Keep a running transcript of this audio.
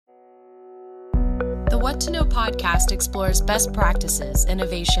What to Know podcast explores best practices,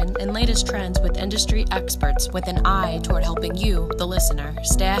 innovation, and latest trends with industry experts with an eye toward helping you, the listener,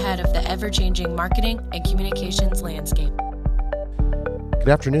 stay ahead of the ever-changing marketing and communications landscape. Good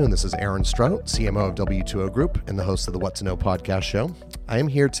afternoon. This is Aaron Strout, CMO of W2O Group and the host of the What to Know podcast show. I am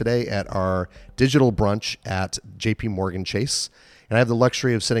here today at our digital brunch at JP Morgan Chase, and I have the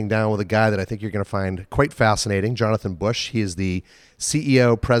luxury of sitting down with a guy that I think you're going to find quite fascinating, Jonathan Bush. He is the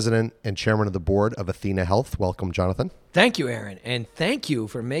CEO, President, and Chairman of the Board of Athenahealth. Welcome, Jonathan. Thank you, Aaron, and thank you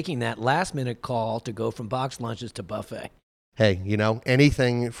for making that last-minute call to go from box lunches to buffet. Hey,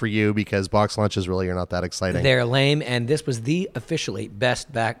 anything for you because box lunches really are not that exciting. They're lame, and this was the officially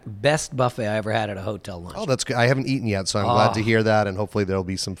best buffet I ever had at a hotel lunch. Oh, that's good. I haven't eaten yet, so I'm glad to hear that, and hopefully there'll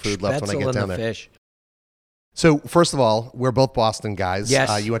be some food left when I get down there. Fish. So, first of all, we're both Boston guys.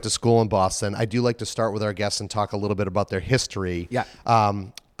 Yes. You went to school in Boston. I do like to start with our guests and talk a little bit about their history. Yeah.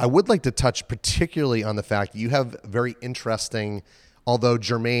 I would like to touch particularly on the fact that you have very interesting, although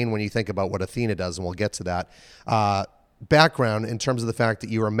germane when you think about what Athena does, and we'll get to that, background in terms of the fact that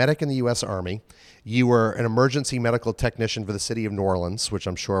you were a medic in the U.S. Army. You were an emergency medical technician for the city of New Orleans, which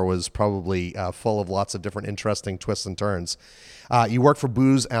I'm sure was probably full of lots of different interesting twists and turns. You worked for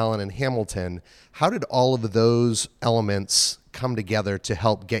Booz Allen and Hamilton. How did all of those elements come together to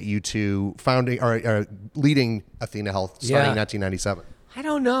help get you to founding or leading Athenahealth starting in 1997? I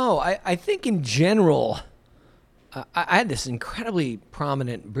don't know. I think in general, I had this incredibly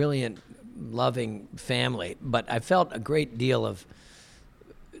prominent, brilliant, loving family, but I felt a great deal of,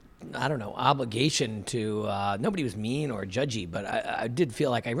 obligation to, nobody was mean or judgy, but I did feel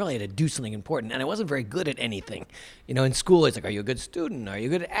like I really had to do something important, and I wasn't very good at anything. In school, it's like, are you a good student? Are you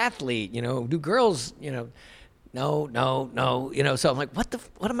a good athlete? Do girls, no. So I'm like,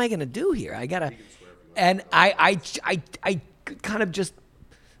 what am I going to do here? I got to, and I kind of just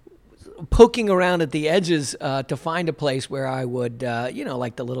poking around at the edges to find a place where I would,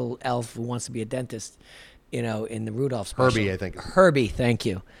 like the little elf who wants to be a dentist, in the Rudolph special. Herbie, I think. Herbie, thank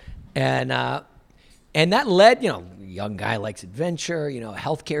you. And that led, young guy likes adventure.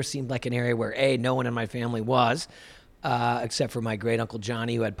 Healthcare seemed like an area where, no one in my family was, except for my great uncle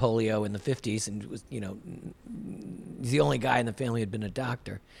Johnny, who had polio in the 50s and was, he's the only guy in the family who had been a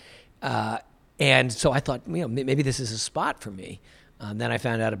doctor. And so I thought, maybe this is a spot for me. Then I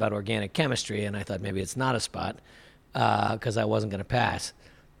found out about organic chemistry, and I thought maybe it's not a spot because I wasn't going to pass.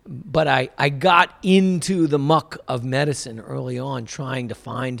 But I got into the muck of medicine early on, trying to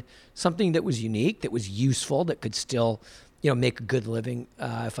find something that was unique, that was useful, that could still, make a good living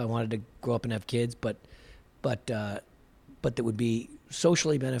if I wanted to grow up and have kids, but that would be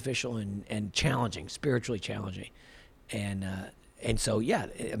socially beneficial and challenging, spiritually challenging. And so,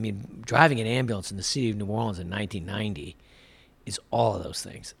 driving an ambulance in the city of New Orleans in 1990 is all of those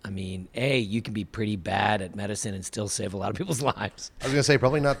things. You can be pretty bad at medicine and still save a lot of people's lives. I was going to say,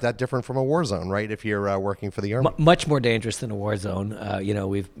 probably not that different from a war zone, right, if you're working for the Army? Much more dangerous than a war zone.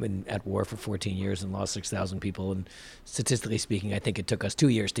 We've been at war for 14 years and lost 6,000 people, and statistically speaking, I think it took us 2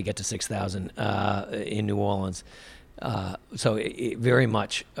 years to get to 6,000 in New Orleans. So it very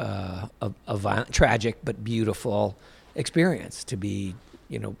much a violent, tragic but beautiful experience to be,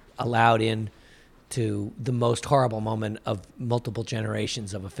 allowed in to the most horrible moment of multiple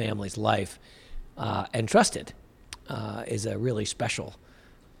generations of a family's life, and trusted is a really special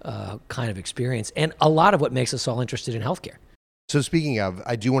kind of experience, and a lot of what makes us all interested in healthcare. So speaking of,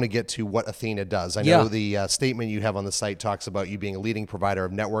 I do want to get to what Athena does. I know the statement you have on the site talks about you being a leading provider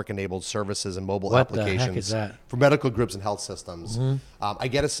of network-enabled services and mobile applications the heck is that? For medical groups and health systems. Mm-hmm. I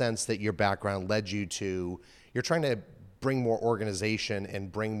get a sense that your background led you to, you're trying to bring more organization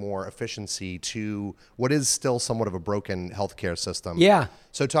and bring more efficiency to what is still somewhat of a broken healthcare system. Yeah.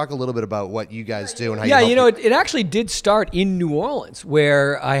 So talk a little bit about what you guys do and how you help. It actually did start in New Orleans,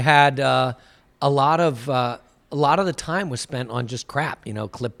 where I had a lot of the time was spent on just crap,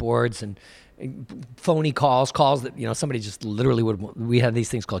 clipboards and phony calls that, somebody just literally we had these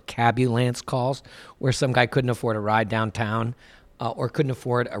things called cabulance calls, where some guy couldn't afford a ride downtown, or couldn't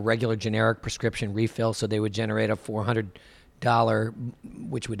afford a regular generic prescription refill, so they would generate a $400,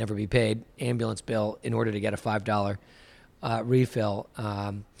 which would never be paid, ambulance bill in order to get a $5 refill.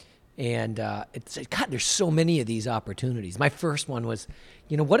 It's God, there's so many of these opportunities. My first one was,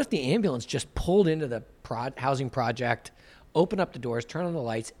 what if the ambulance just pulled into the housing project, opened up the doors, turned on the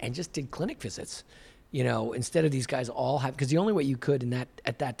lights, and just did clinic visits? Instead of these guys all have, because the only way you could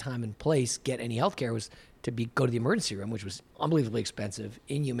at that time and place get any health care was to go to the emergency room, which was unbelievably expensive,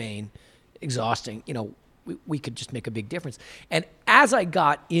 inhumane, exhausting. We could just make a big difference. And as I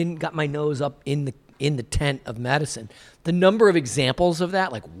got my nose up in in the tent of medicine. The number of examples of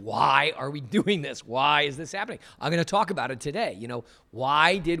that, like, why are we doing this? Why is this happening? I'm going to talk about it today.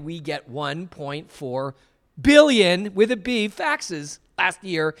 Why did we get 1.4 billion with a B faxes last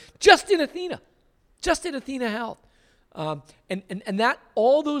year just in Athenahealth? And that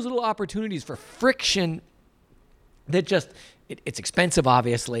all those little opportunities for friction that just, it's expensive,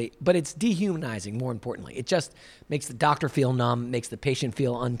 obviously, but it's dehumanizing, more importantly. It just makes the doctor feel numb, makes the patient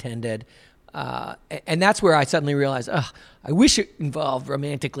feel untended. And that's where I suddenly realized, I wish it involved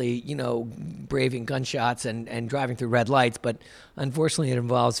romantically, braving gunshots and driving through red lights, but unfortunately it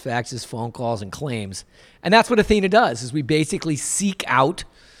involves faxes, phone calls, and claims. And that's what Athena does, is we basically seek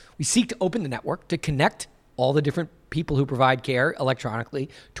to open the network, to connect all the different people who provide care electronically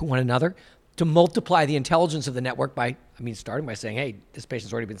to one another, to multiply the intelligence of the network starting by saying, hey, this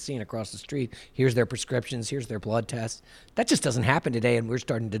patient's already been seen across the street. Here's their prescriptions. Here's their blood tests. That just doesn't happen today, and we're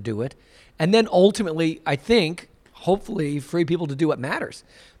starting to do it. And then ultimately, I think, hopefully, free people to do what matters.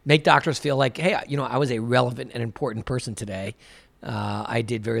 Make doctors feel like, hey, I was a relevant and important person today. I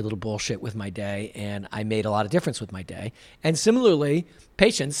did very little bullshit with my day, and I made a lot of difference with my day. And similarly,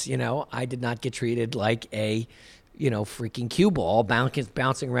 patients, I did not get treated like a freaking cue ball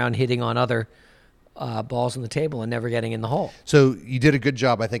bouncing around, hitting on other balls on the table and never getting in the hole. So you did a good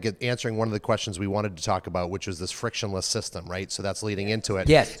job, I think, at answering one of the questions we wanted to talk about, which was this frictionless system, right? So that's leading into it.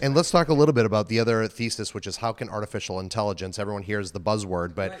 Yes. And let's talk a little bit about the other thesis, which is how can artificial intelligence, everyone hears the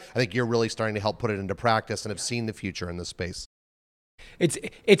buzzword, but I think you're really starting to help put it into practice and have seen the future in this space.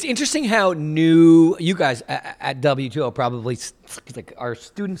 It's interesting how new, you guys at W2O probably are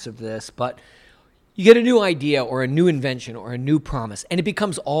students of this, but you get a new idea or a new invention or a new promise, and it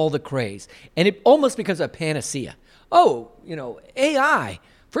becomes all the craze. And it almost becomes a panacea. AI.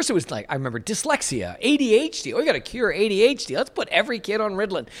 First it was like, I remember dyslexia, ADHD. We got to cure ADHD. Let's put every kid on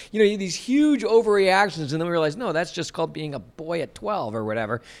Ritalin. These huge overreactions. And then we realized, no, that's just called being a boy at 12 or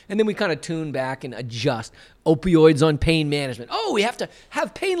whatever. And then we kind of tune back and adjust. Opioids on pain management. Oh, we have to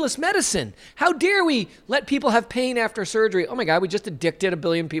have painless medicine. How dare we let people have pain after surgery? Oh my God, we just addicted 1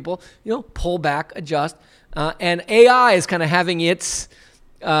 billion people. Pull back, adjust. And AI is kind of having its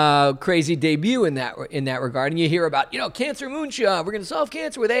crazy debut in that regard. And you hear about, cancer moonshot. We're going to solve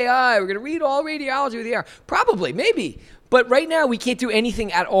cancer with AI. We're going to read all radiology with AI. Probably, maybe. But right now we can't do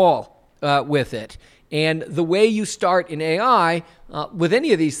anything at all with it. And the way you start in AI with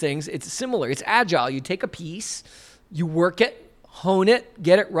any of these things, it's similar. It's agile. You take a piece, you work it, hone it,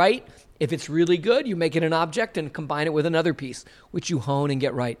 get it right. If it's really good, you make it an object and combine it with another piece, which you hone and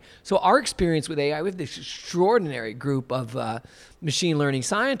get right. So our experience with AI, we have this extraordinary group of machine learning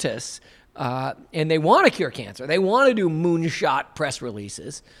scientists, and they want to cure cancer. They want to do moonshot press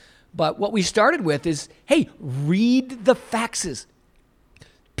releases. But what we started with is, hey, read the faxes.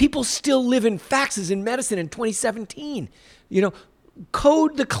 People still live in faxes in medicine in 2017.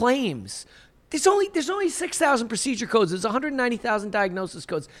 Code the claims. There's only 6,000 procedure codes. There's 190,000 diagnosis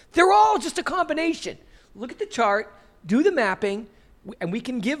codes. They're all just a combination. Look at the chart, do the mapping, and we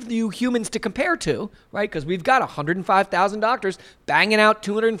can give you humans to compare to, right? Because we've got 105,000 doctors banging out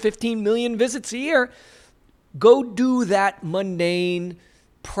 215 million visits a year. Go do that mundane,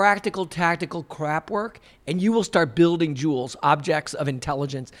 practical, tactical crap work, and you will start building jewels, objects of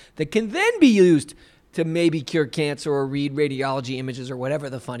intelligence that can then be used to maybe cure cancer or read radiology images or whatever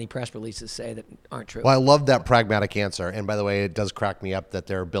the funny press releases say that aren't true. Well, I love that pragmatic answer. And by the way, it does crack me up that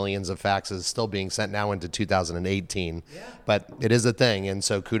there are billions of faxes still being sent now into 2018. Yeah. But it is a thing. And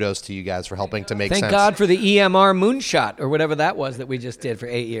so kudos to you guys for helping to make sense. Thank God for the EMR moonshot or whatever that was that we just did for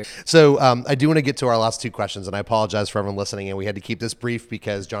 8 years. So I do want to get to our last two questions. And I apologize for everyone listening. And we had to keep this brief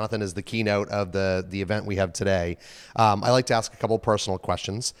because Jonathan is the keynote of the event we have today. I like to ask a couple personal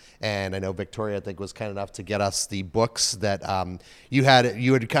questions. And I know Victoria, I think, was kind enough to get us the books that you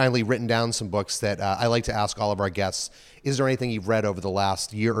had kindly written down some books that I like to ask all of our guests. Is there anything you've read over the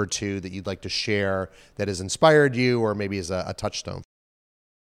last year or two that you'd like to share that has inspired you or maybe is a touchstone?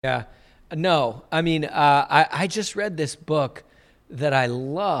 Yeah, no. I mean, I just read this book that I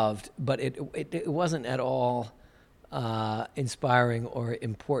loved, but it wasn't at all inspiring or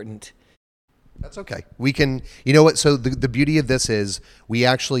important. That's okay. We can, you know what? So the beauty of this is we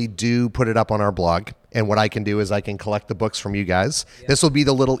actually do put it up on our blog. And what I can do is I can collect the books from you guys. Yeah. This will be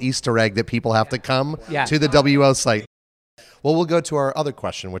the little Easter egg that people have to come to the WO site. Well, we'll go to our other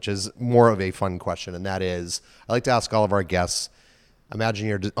question, which is more of a fun question. And that is, I like to ask all of our guests, imagine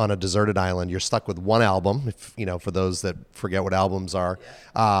you're on a deserted island. You're stuck with one album. If, for those that forget what albums are,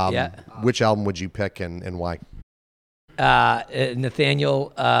 which album would you pick and why?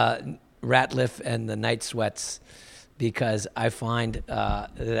 Nathaniel, Rateliff and the Night Sweats, because I find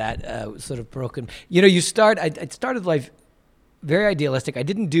that sort of broken. I started life very idealistic. I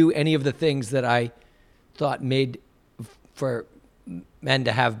didn't do any of the things that I thought made for men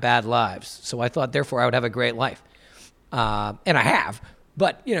to have bad lives. So I thought, therefore, I would have a great life. And I have.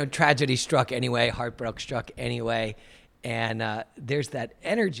 But, tragedy struck anyway, heartbreak struck anyway. And there's that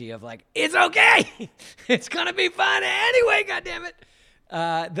energy of like, it's okay. It's going to be fun anyway, goddammit.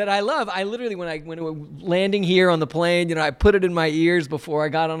 That I love. I literally, when we were landing here on the plane, I put it in my ears before I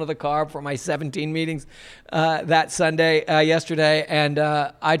got onto the car for my 17 meetings that Sunday, yesterday. And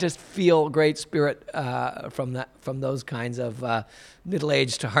I just feel great spirit from those kinds of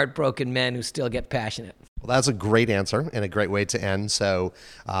middle-aged to heartbroken men who still get passionate. Well, that's a great answer and a great way to end. So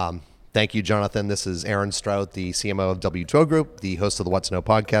thank you, Jonathan. This is Aaron Strout, the CMO of W2O Group, the host of the What to Know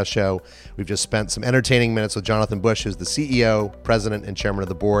podcast show. We've just spent some entertaining minutes with Jonathan Bush, who's the CEO, president, and chairman of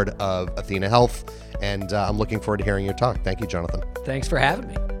the board of Athenahealth. And I'm looking forward to hearing your talk. Thank you, Jonathan. Thanks for having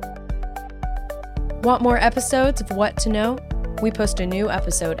me. Want more episodes of What to Know? We post a new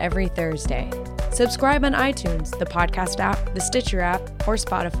episode every Thursday. Subscribe on iTunes, the podcast app, the Stitcher app, or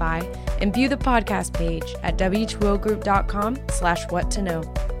Spotify, and view the podcast page at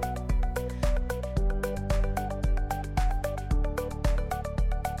w2ogroup.com/whattoknow.